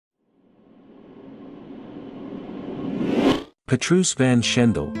Petrus Van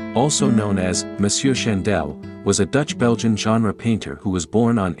Schendel, also known as Monsieur Schendel, was a Dutch-Belgian genre painter who was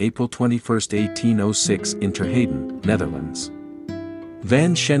born on April 21, 1806 in Terheiden, Netherlands.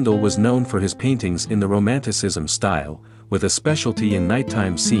 Van Schendel was known for his paintings in the Romanticism style, with a specialty in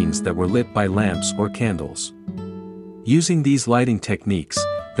nighttime scenes that were lit by lamps or candles. Using these lighting techniques,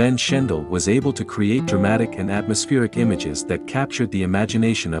 Van Schendel was able to create dramatic and atmospheric images that captured the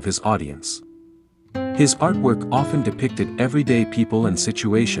imagination of his audience. His artwork often depicted everyday people and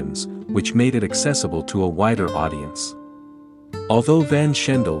situations, which made it accessible to a wider audience. Although Van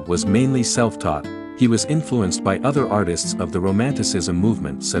Schendel was mainly self-taught, he was influenced by other artists of the Romanticism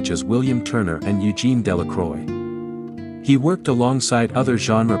movement such as William Turner and Eugene Delacroix. He worked alongside other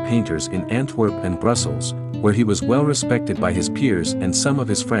genre painters in Antwerp and Brussels, where he was well respected by his peers, and some of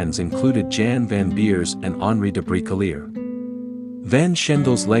his friends included Jan van Beers and Henri de Bricolier. Van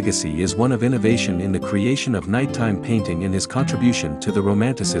Schendel's legacy is one of innovation in the creation of nighttime painting and his contribution to the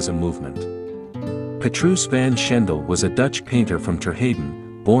Romanticism movement. Petrus Van Schendel was a Dutch painter from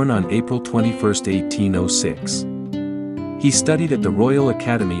Terheiden, born on April 21, 1806. He studied at the Royal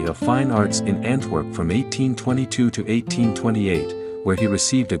Academy of Fine Arts in Antwerp from 1822 to 1828, where he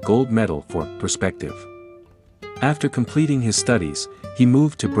received a gold medal for perspective. After completing his studies, he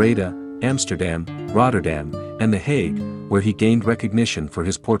moved to Breda, Amsterdam, Rotterdam, and The Hague, where he gained recognition for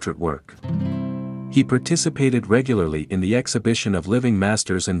his portrait work. He participated regularly in the exhibition of living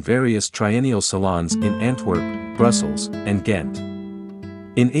masters and various triennial salons in Antwerp, Brussels, and Ghent.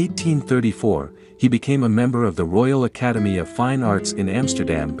 In 1834, he became a member of the Royal Academy of Fine Arts in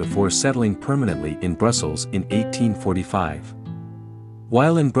Amsterdam before settling permanently in Brussels in 1845.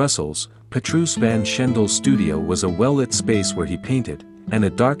 While in Brussels, Petrus Van Schendel's studio was a well-lit space where he painted, and a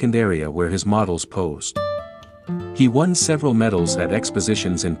darkened area where his models posed. He won several medals at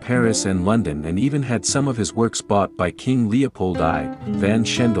expositions in Paris and London and even had some of his works bought by King Leopold I. Van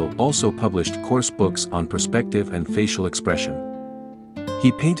Schendel also published course books on perspective and facial expression.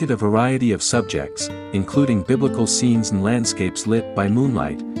 He painted a variety of subjects, including biblical scenes and landscapes lit by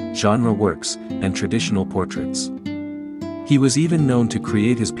moonlight, genre works, and traditional portraits. He was even known to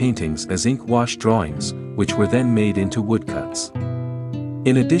create his paintings as ink wash drawings, which were then made into woodcuts.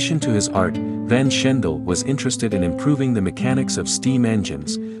 In addition to his art, Van Schendel was interested in improving the mechanics of steam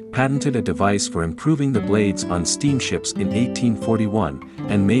engines, patented a device for improving the blades on steamships in 1841,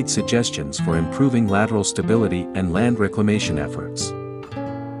 and made suggestions for improving lateral stability and land reclamation efforts.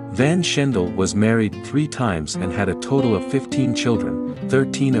 Van Schendel was married 3 times and had a total of 15 children,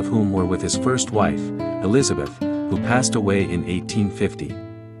 13 of whom were with his first wife, Elizabeth, who passed away in 1850.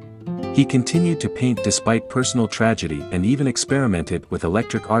 He continued to paint despite personal tragedy and even experimented with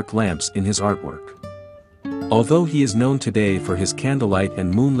electric arc lamps in his artwork. Although he is known today for his candlelight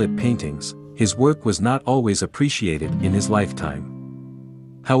and moonlit paintings, his work was not always appreciated in his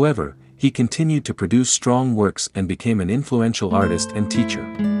lifetime. However, he continued to produce strong works and became an influential artist and teacher.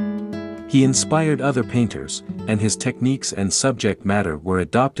 He inspired other painters, and his techniques and subject matter were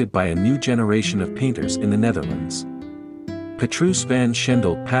adopted by a new generation of painters in the Netherlands. Petrus Van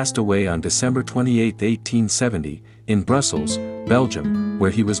Schendel passed away on December 28, 1870, in Brussels, Belgium, where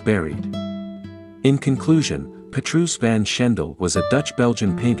he was buried. In conclusion, Petrus Van Schendel was a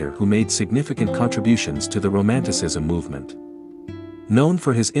Dutch-Belgian painter who made significant contributions to the Romanticism movement. Known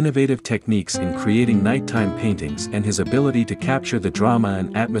for his innovative techniques in creating nighttime paintings and his ability to capture the drama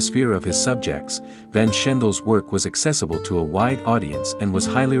and atmosphere of his subjects, Van Schendel's work was accessible to a wide audience and was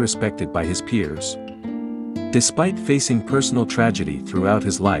highly respected by his peers. Despite facing personal tragedy throughout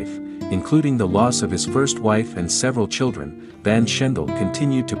his life, including the loss of his first wife and several children, Van Schendel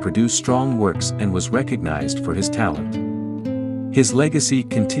continued to produce strong works and was recognized for his talent. His legacy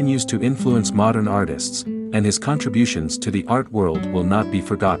continues to influence modern artists, and his contributions to the art world will not be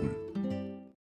forgotten.